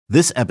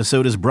This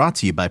episode is brought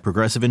to you by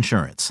Progressive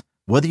Insurance.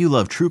 Whether you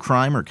love true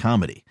crime or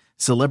comedy,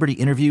 celebrity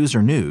interviews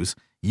or news,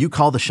 you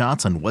call the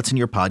shots on what's in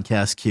your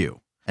podcast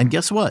queue. And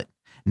guess what?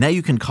 Now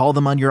you can call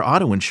them on your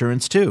auto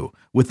insurance too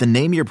with the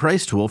Name Your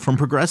Price tool from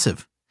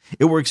Progressive.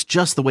 It works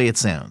just the way it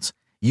sounds.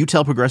 You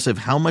tell Progressive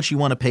how much you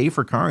want to pay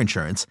for car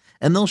insurance,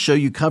 and they'll show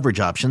you coverage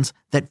options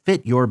that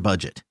fit your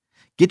budget.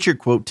 Get your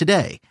quote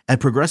today at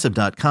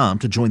Progressive.com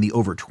to join the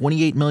over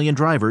 28 million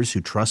drivers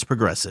who trust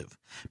Progressive.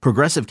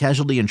 Progressive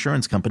Casualty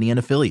Insurance Company and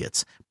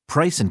Affiliates.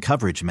 Price and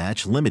coverage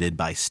match limited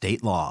by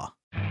state law.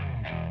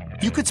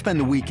 You could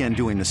spend the weekend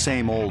doing the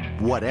same old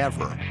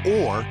whatever,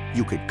 or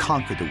you could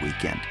conquer the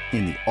weekend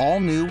in the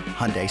all-new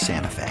Hyundai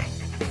Santa Fe.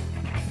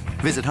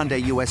 Visit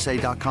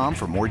HyundaiUSA.com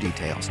for more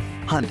details.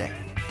 Hyundai,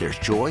 there's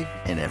joy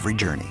in every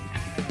journey.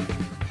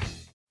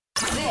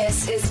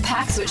 This is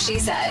Pax What She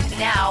Said.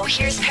 Now,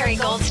 here's Perry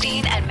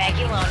Goldstein and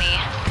Maggie Loney.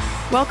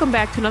 Welcome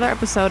back to another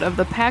episode of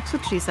the Pax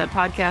What She Said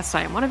podcast.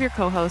 I am one of your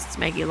co-hosts,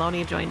 Maggie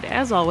Loney, joined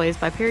as always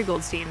by Perry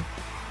Goldstein,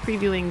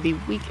 previewing the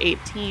Week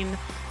 18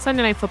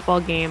 Sunday Night Football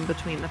game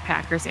between the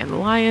Packers and the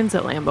Lions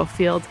at Lambeau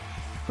Field.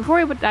 Before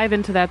we would dive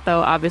into that,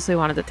 though, obviously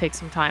wanted to take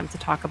some time to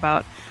talk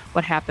about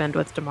what happened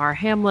with Damar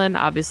Hamlin.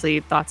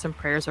 Obviously, thoughts and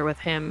prayers are with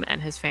him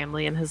and his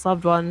family and his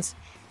loved ones.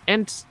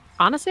 And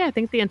honestly, I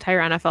think the entire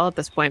NFL at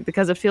this point,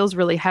 because it feels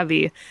really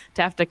heavy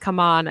to have to come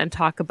on and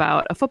talk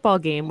about a football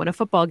game when a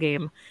football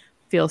game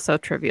feels so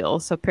trivial.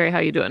 So, Perry, how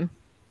you doing?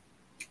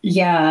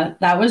 Yeah,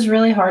 that was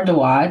really hard to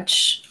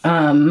watch. I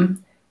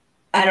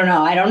don't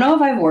know. I don't know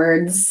if I have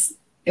words.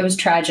 It was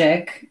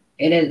tragic.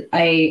 It is.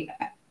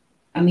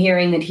 I'm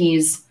hearing that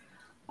he's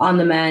on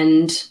the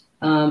mend.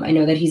 I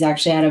know that he's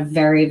actually at a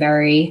very,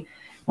 very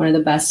one of the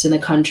best in the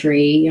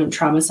country,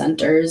 trauma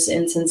centers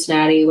in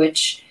Cincinnati,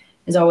 which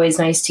is always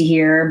nice to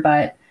hear.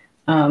 But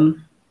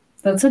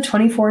that's a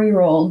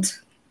 24-year-old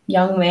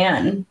young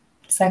man,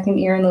 second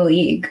year in the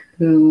league,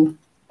 who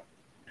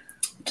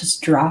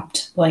just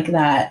dropped like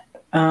that.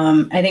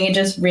 I think it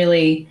just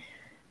really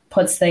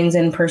puts things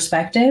in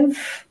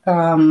perspective,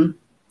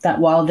 that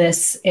while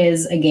this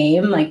is a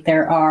game, like,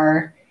 there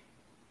are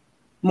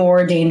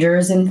more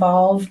dangers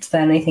involved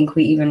than I think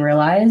we even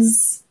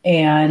realize.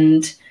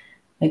 And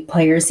like,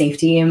 player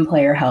safety and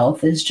player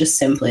health is just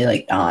simply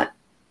like not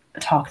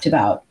talked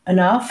about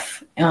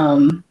enough.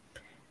 And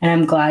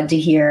I'm glad to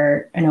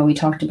hear, I know we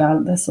talked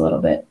about this a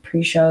little bit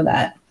pre-show,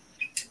 that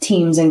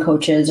teams and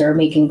coaches are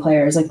making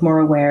players like more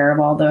aware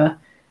of all the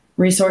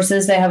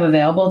resources they have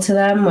available to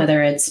them,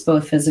 whether it's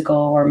both physical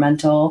or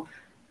mental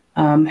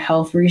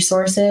health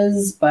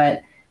resources.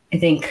 But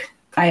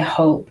I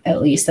hope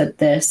at least that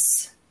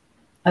this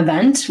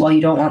event, while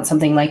you don't want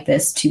something like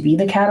this to be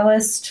the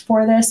catalyst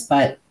for this,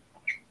 but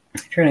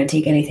if you're going to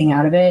take anything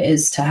out of it,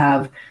 is to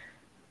have,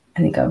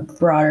 I think, a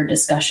broader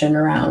discussion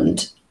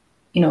around,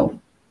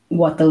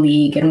 what the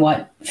league and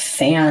what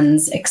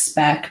fans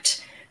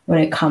expect when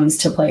it comes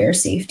to player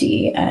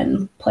safety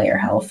and player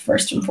health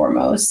first and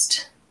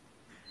foremost.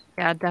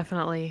 Yeah,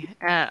 definitely.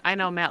 I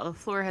know Matt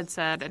LaFleur had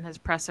said in his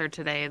presser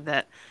today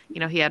that,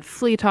 he had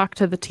Flea talk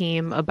to the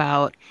team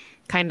about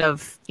kind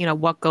of,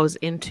 what goes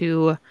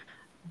into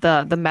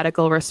the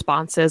medical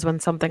responses when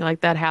something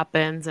like that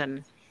happens,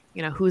 and,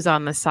 who's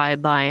on the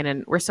sideline.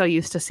 And we're so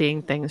used to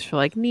seeing things for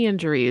like knee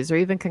injuries or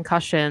even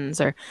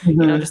concussions or,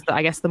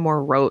 just the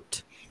more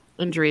rote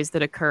injuries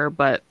that occur.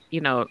 But,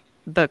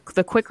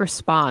 the quick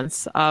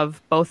response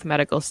of both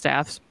medical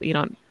staffs,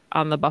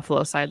 on the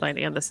Buffalo sideline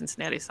and the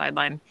Cincinnati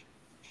sideline,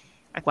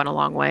 went a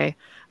long way.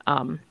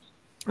 And,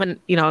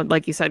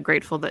 like you said,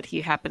 grateful that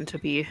he happened to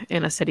be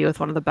in a city with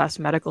one of the best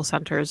medical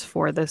centers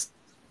for this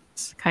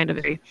kind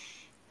of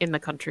in the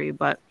country.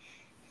 But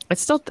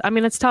it's still,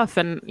 it's tough.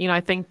 And,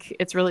 I think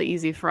it's really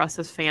easy for us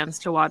as fans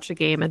to watch a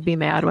game and be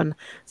mad when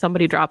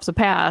somebody drops a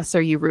pass,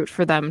 or you root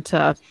for them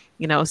to,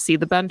 see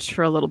the bench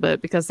for a little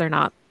bit because they're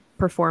not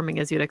performing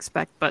as you'd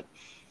expect. But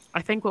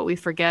I think what we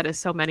forget is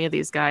so many of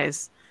these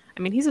guys,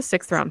 he's a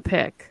 6th round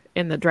pick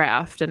in the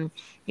draft, and,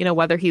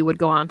 whether he would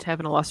go on to have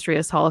an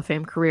illustrious Hall of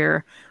Fame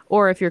career,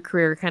 or if your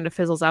career kind of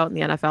fizzles out in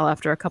the NFL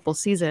after a couple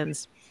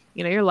seasons,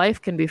 your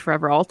life can be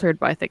forever altered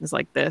by things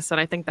like this. And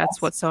I think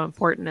that's what's so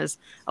important, is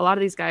a lot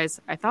of these guys,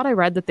 I thought I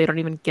read that they don't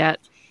even get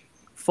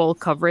full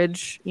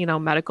coverage,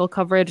 medical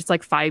coverage. It's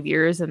like 5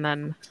 years, and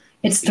then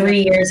it's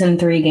 3 years and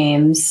 3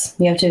 games.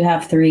 You have to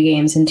have 3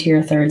 games into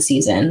your 3rd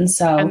season.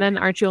 So, and then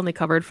aren't you only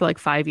covered for like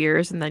 5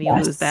 years, and then you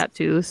lose that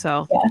too?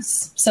 So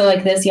yes. So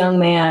like, this young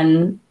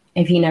man,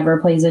 if he never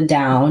plays a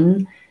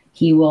down,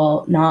 he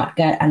will not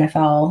get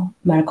NFL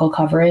medical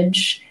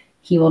coverage.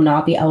 He will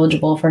not be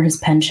eligible for his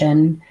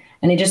pension.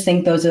 And I just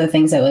think those are the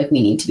things that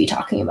we need to be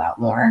talking about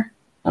more,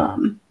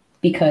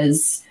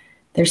 because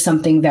there's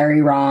something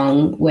very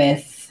wrong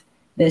with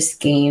this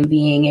game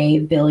being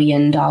a $1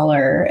 billion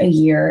a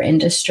year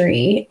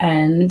industry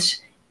and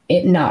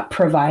it not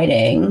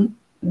providing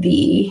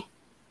the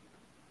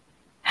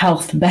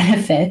health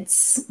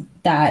benefits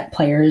that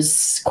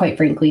players, quite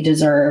frankly,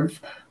 deserve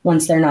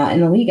once they're not in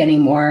the league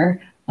anymore.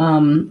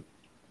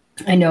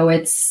 I know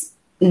it's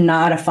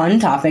not a fun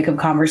topic of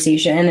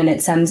conversation, and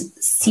it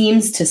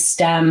seems to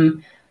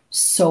stem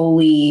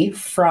solely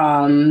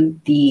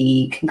from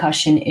the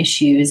concussion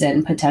issues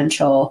and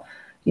potential,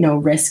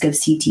 risk of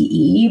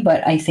CTE,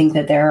 but I think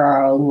that there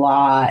are a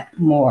lot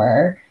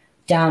more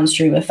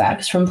downstream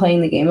effects from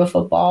playing the game of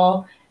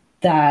football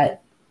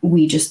that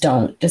we just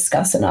don't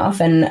discuss enough.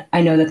 And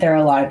I know that there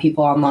are a lot of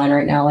people online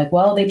right now like,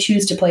 well, they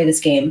choose to play this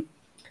game.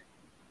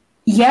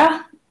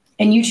 Yeah.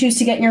 And you choose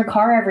to get in your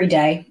car every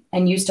day,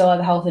 and you still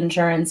have health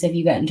insurance if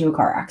you get into a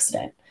car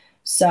accident.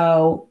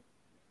 So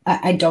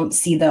I don't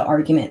see the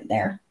argument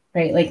there,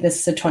 right? Like, this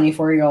is a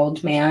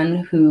 24-year-old man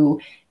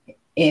who,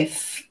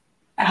 if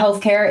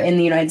healthcare in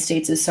the United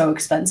States is so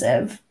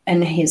expensive,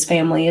 and his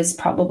family is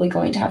probably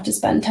going to have to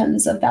spend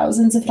tens of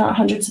thousands, if not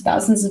hundreds of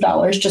thousands of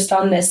dollars just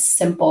on this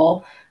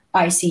simple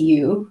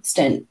ICU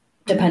stint,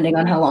 depending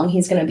on how long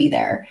he's going to be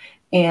there.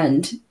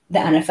 And the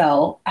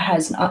NFL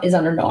is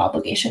under no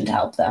obligation to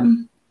help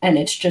them. And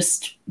it's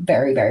just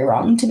very, very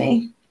wrong to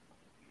me.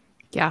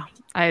 Yeah,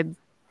 I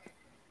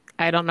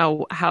don't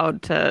know how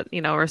to,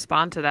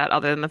 respond to that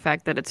other than the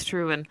fact that it's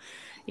true. And,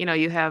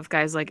 you have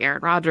guys like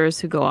Aaron Rodgers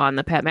who go on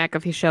the Pat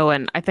McAfee show,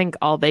 and I think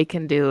all they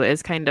can do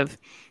is kind of,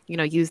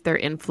 use their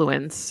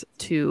influence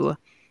to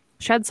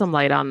shed some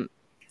light on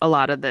a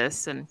lot of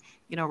this. And,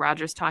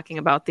 Rodgers talking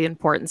about the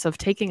importance of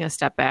taking a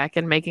step back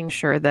and making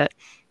sure that,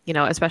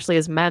 especially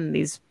as men,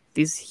 these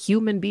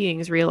human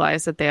beings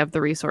realize that they have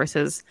the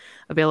resources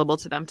available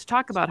to them to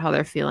talk about how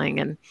they're feeling.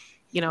 And,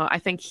 I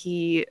think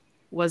he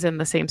was in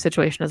the same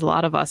situation as a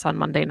lot of us on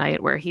Monday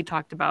night, where he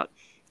talked about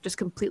just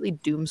completely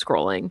doom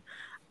scrolling,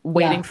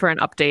 waiting for an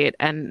update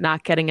and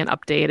not getting an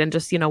update, and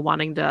just,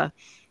 wanting to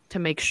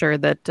make sure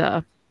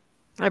that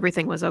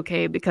everything was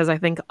okay, because I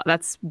think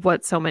that's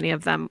what so many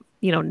of them,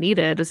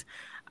 needed.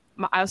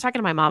 I was talking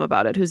to my mom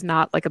about it, who's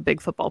not like a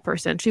big football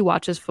person. She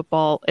watches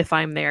football if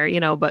I'm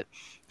there, but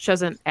she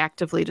doesn't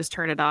actively just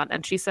turn it on.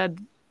 And she said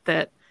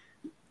that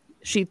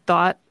she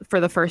thought for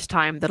the first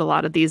time that a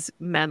lot of these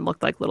men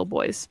looked like little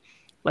boys.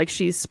 Like,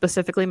 she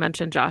specifically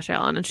mentioned Josh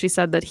Allen, and she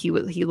said that he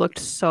looked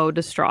so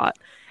distraught.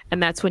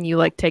 And that's when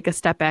you take a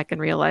step back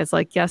and realize,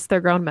 yes, they're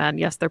grown men.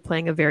 Yes, they're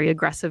playing a very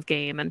aggressive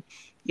game. And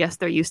yes,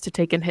 they're used to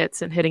taking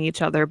hits and hitting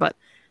each other, but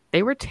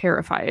they were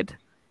terrified.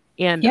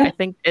 And I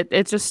think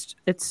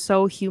it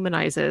so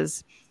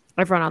humanizes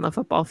everyone on the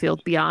football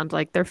field beyond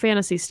their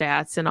fantasy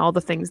stats and all the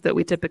things that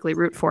we typically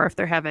root for if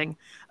they're having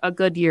a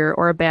good year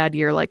or a bad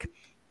year.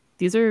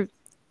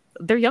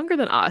 They're younger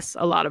than us,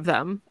 a lot of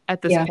them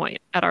at this point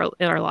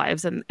in our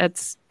lives. And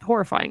it's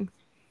horrifying.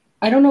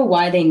 I don't know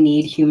why they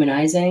need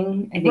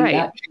humanizing. I think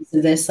that piece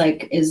of this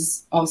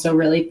is also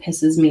really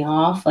pisses me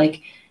off.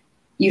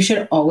 You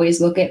should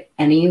always look at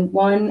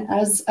anyone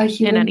as a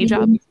human in any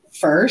job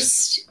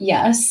first.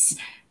 Yes.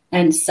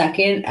 And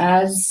second,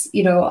 as,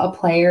 a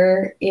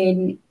player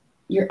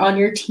on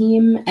your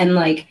team. And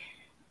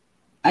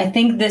I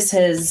think this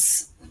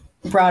has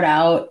brought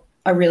out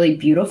a really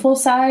beautiful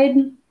side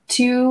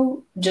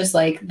to just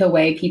the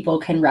way people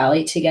can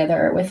rally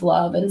together with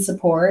love and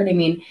support. I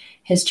mean,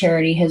 his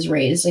charity has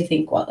raised, I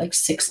think,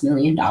 $6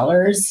 million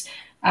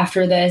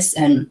after this.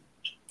 And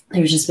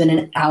there's just been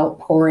an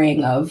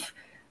outpouring of,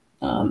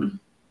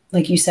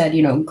 like you said,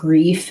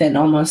 grief and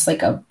almost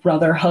a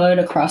brotherhood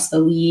across the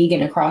league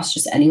and across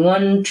just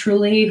anyone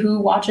truly who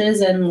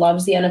watches and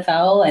loves the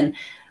NFL. And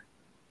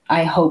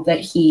I hope that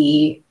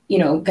he,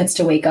 gets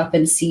to wake up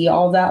and see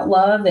all that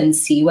love and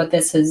see what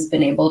this has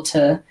been able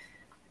to,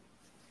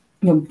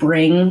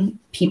 bring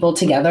people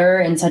together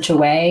in such a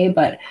way.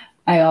 But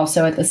I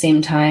also, at the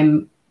same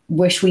time,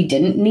 wish we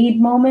didn't need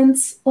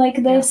moments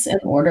like this in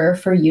order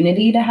for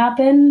unity to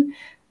happen.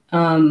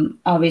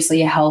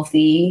 Obviously, a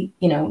healthy,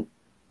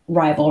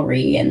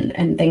 rivalry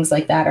and things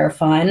like that are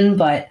fun,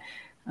 but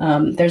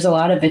there's a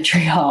lot of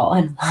vitriol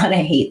and a lot of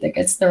hate that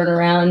gets thrown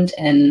around,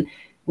 and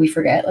we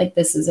forget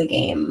this is a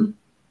game.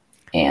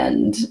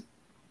 And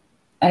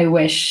I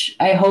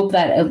hope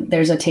that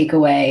there's a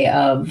takeaway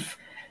of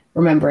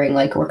remembering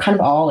we're kind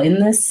of all in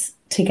this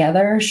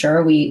together.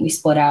 Sure, we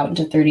split out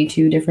into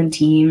 32 different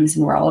teams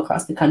and we're all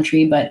across the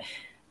country, but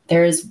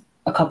there's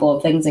a couple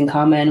of things in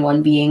common.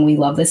 One being we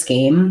love this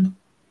game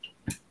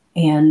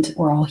and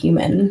we're all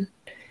human.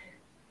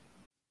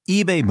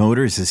 eBay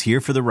Motors is here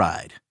for the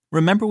ride.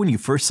 Remember when you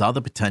first saw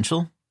the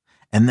potential?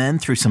 And then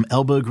through some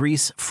elbow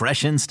grease,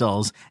 fresh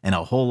installs, and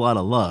a whole lot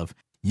of love,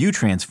 you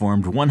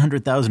transformed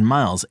 100,000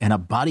 miles and a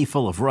body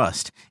full of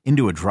rust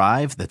into a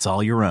drive that's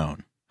all your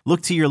own.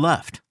 Look to your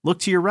left. Look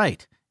to your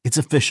right. It's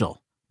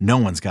official. No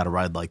one's got a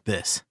ride like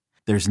this.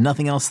 There's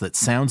nothing else that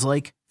sounds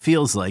like,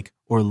 feels like,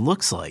 or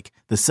looks like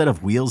the set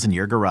of wheels in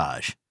your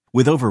garage.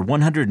 With over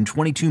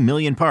 122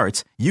 million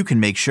parts, you can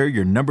make sure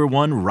your number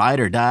one ride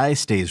or die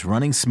stays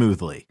running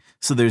smoothly.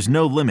 So there's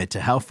no limit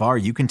to how far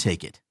you can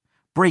take it.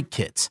 Brake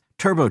kits,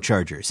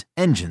 turbochargers,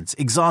 engines,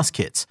 exhaust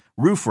kits,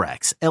 roof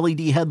racks, LED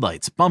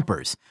headlights,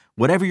 bumpers,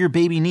 whatever your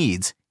baby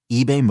needs,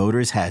 eBay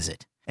Motors has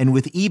it. And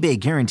with eBay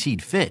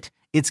Guaranteed Fit,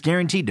 it's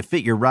guaranteed to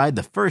fit your ride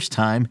the first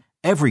time,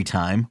 every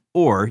time,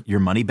 or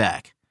your money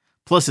back.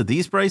 Plus, at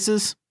these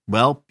prices,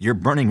 well, you're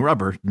burning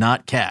rubber,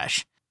 not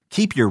cash.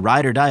 Keep your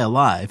ride or die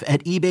alive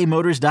at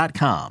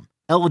ebaymotors.com.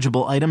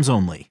 Eligible items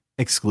only.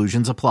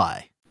 Exclusions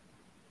apply.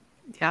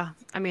 Yeah.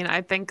 I mean,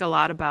 I think a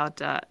lot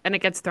about, and it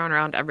gets thrown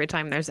around every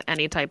time there's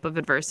any type of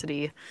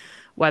adversity,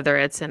 whether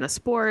it's in a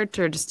sport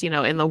or just,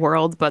 in the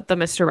world, but the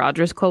Mr.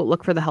 Rogers quote,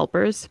 look for the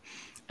helpers.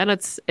 And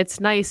it's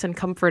nice and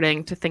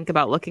comforting to think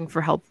about looking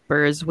for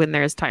helpers when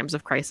there's times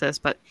of crisis,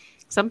 but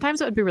sometimes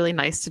it would be really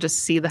nice to just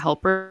see the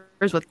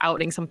helpers without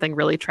having something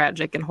really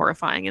tragic and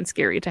horrifying and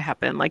scary to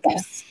happen. Like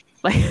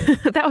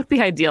that would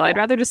be ideal. I'd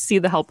rather just see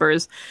the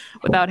helpers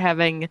without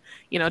having,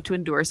 to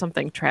endure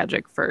something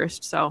tragic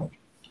first. So,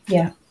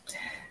 yeah,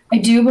 I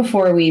do.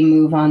 Before we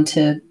move on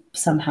to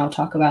somehow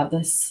talk about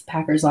this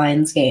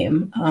Packers-Lions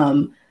game,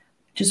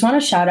 just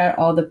want to shout out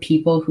all the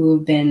people who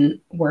have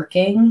been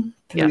working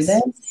through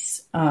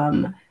this.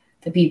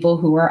 The people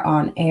who were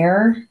on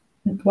air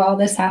while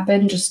this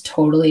happened, just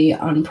totally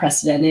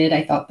unprecedented.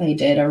 I thought they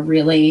did a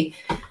really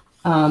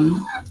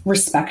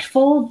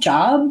respectful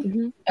job.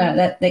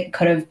 That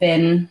could have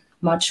been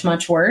much,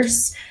 much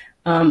worse.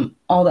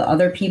 All the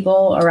other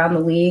people around the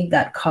league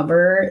that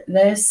cover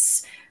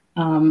this,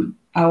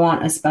 I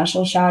want a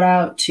special shout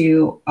out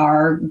to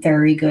our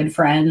very good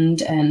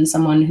friend and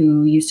someone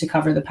who used to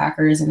cover the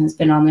Packers and has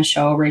been on the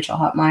show, Rachel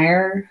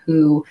Hutmeyer,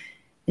 who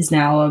is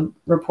now a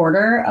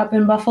reporter up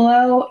in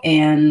Buffalo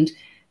and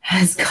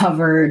has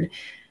covered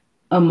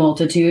a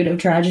multitude of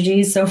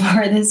tragedies so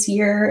far this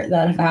year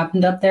that have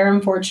happened up there,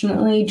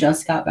 unfortunately.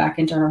 Just got back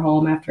into her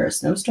home after a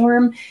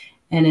snowstorm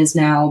and is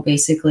now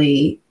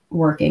basically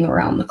working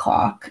around the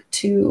clock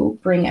to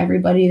bring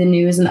everybody the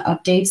news and the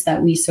updates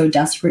that we so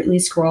desperately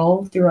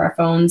scroll through our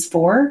phones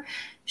for.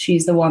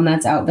 She's the one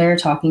that's out there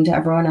talking to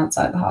everyone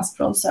outside the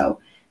hospital. So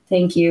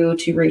thank you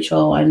to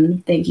Rachel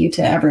and thank you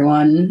to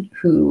everyone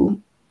who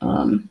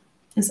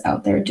is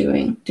out there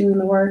doing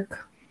the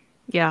work.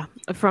 Yeah,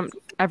 from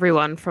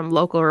everyone from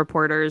local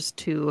reporters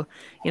to,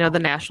 the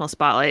national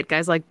spotlight,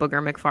 guys like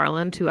Booger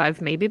McFarland, who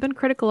I've maybe been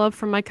critical of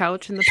from my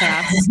couch in the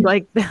past.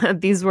 Like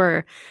this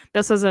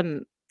was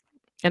an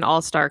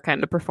all-star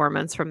kind of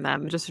performance from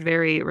them, just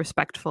very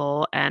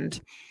respectful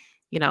and,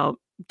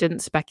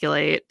 didn't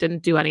speculate,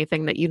 didn't do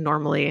anything that you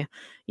normally,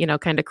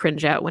 kind of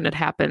cringe at when it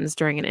happens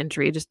during an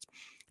injury, just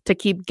to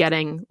keep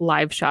getting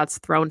live shots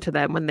thrown to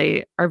them when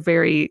they are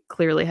very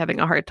clearly having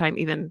a hard time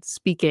even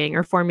speaking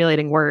or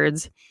formulating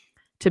words,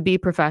 to be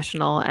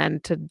professional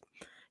and to,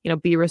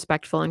 be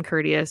respectful and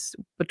courteous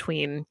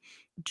between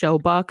Joe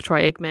Buck,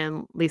 Troy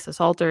Aikman, Lisa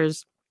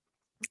Salters.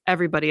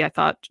 Everybody I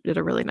thought did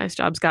a really nice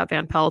job. Scott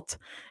Van Pelt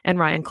and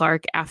Ryan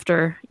Clark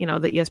after, the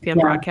ESPN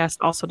broadcast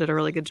also did a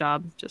really good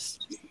job.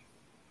 Just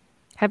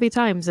heavy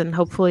times. And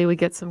hopefully we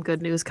get some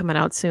good news coming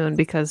out soon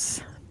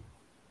because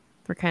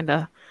we're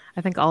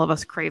I think all of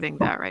us craving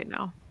that right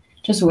now.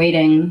 Just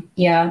waiting.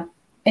 Yeah.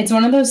 It's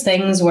one of those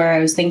things where I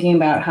was thinking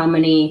about how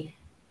many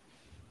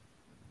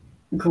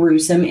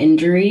gruesome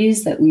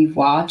injuries that we've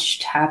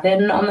watched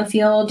happen on the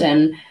field,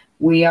 and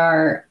we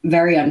are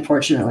very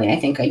unfortunately,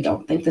 I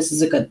don't think this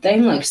is a good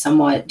thing, like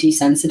somewhat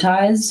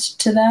desensitized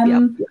to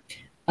them.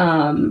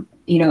 Yep.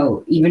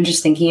 Even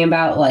just thinking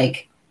about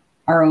like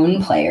our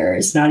own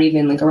players, not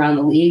even like around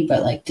the league,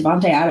 but like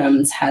Devontae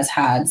Adams has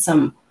had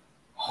some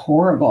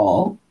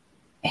horrible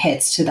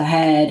hits to the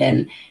head,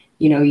 and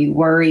you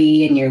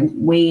worry and you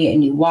wait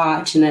and you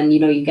watch, and then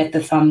you get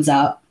the thumbs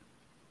up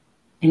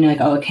and you're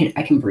like, oh,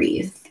 I can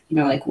breathe.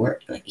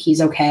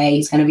 He's okay.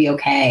 He's going to be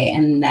okay.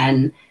 And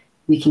then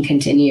we can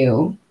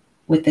continue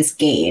with this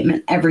game.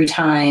 And every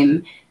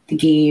time the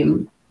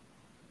game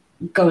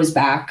goes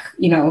back,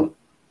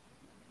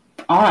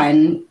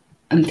 on,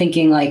 I'm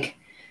thinking like,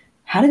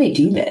 how do they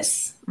do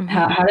this? Mm-hmm.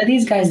 How do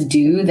these guys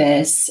do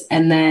this?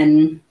 And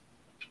then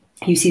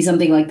you see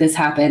something like this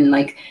happen.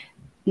 Like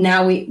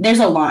now there's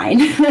a line,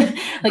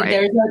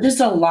 There's just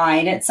a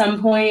line at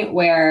some point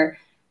where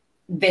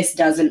this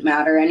doesn't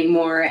matter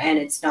anymore and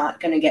it's not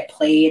going to get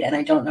played. And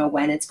I don't know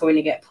when it's going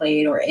to get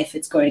played or if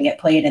it's going to get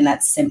played. And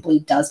that simply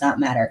does not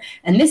matter.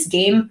 And this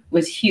game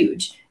was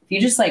huge. If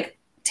you just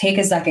take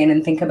a second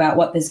and think about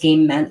what this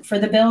game meant for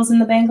the Bills and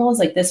the Bengals,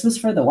 this was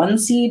for the 1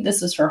 seed. This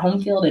was for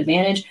home field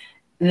advantage.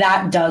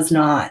 That does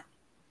not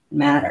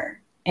matter.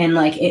 And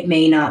it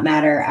may not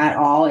matter at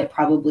all. It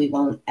probably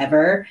won't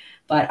ever,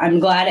 but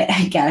I'm glad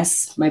I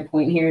guess my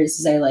point here is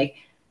to say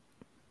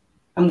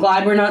I'm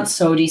glad we're not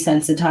so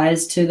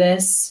desensitized to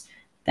this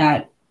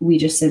that we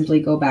just simply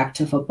go back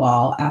to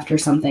football after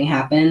something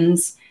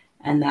happens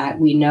and that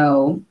we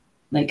know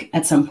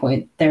at some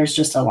point there's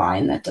just a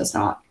line that does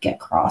not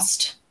get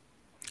crossed.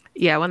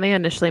 Yeah, when they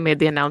initially made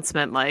the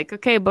announcement,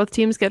 okay, both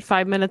teams get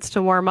 5 minutes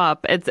to warm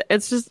up. It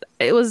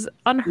was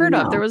unheard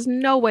of. There was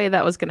no way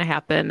that was going to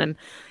happen. And,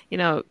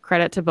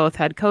 credit to both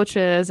head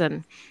coaches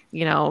and,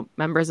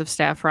 members of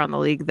staff around the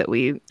league that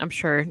I'm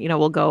sure,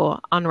 will go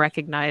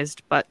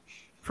unrecognized, but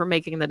for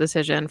making the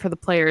decision, for the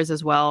players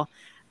as well.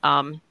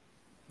 Because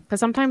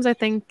sometimes I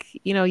think,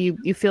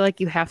 you feel like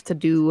you have to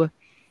do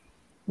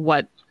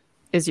what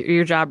is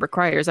your job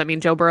requires. I mean,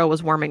 Joe Burrow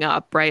was warming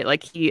up, right?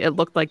 It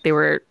looked like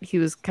he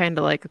was kind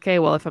of okay,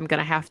 well, if I'm going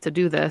to have to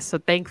do this. So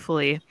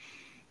thankfully,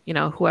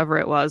 whoever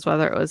it was,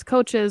 whether it was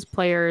coaches,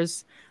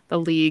 players, the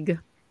league,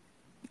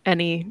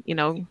 any,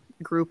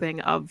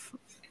 grouping of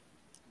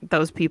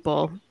those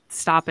people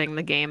stopping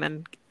the game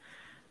and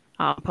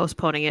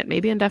postponing it,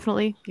 maybe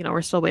indefinitely.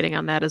 We're still waiting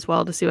on that as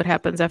well to see what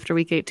happens after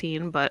week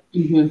 18, but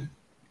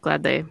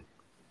glad I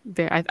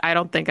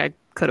don't think I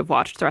could have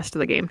watched the rest of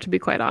the game, to be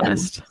quite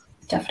honest.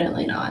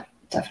 Definitely not.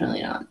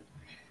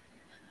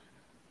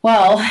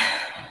 Well,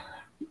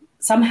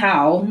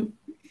 somehow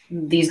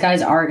these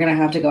guys are going to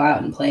have to go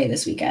out and play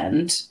this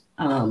weekend.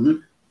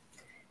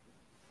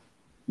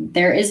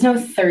 There is no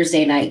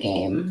Thursday night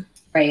game,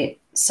 right?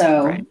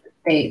 So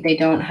Right. They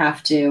don't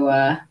have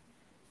to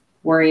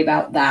worry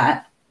about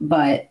that.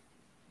 But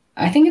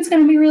I think it's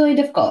going to be really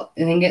difficult.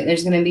 I think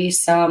there's going to be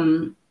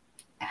some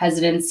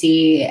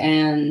hesitancy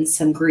and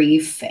some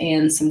grief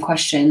and some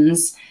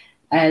questions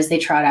as they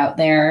trot out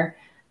there.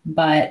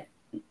 But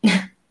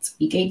it's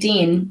week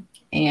 18,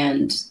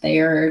 and they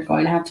are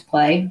going to have to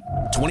play.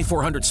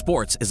 2400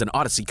 Sports is an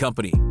Odyssey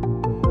company.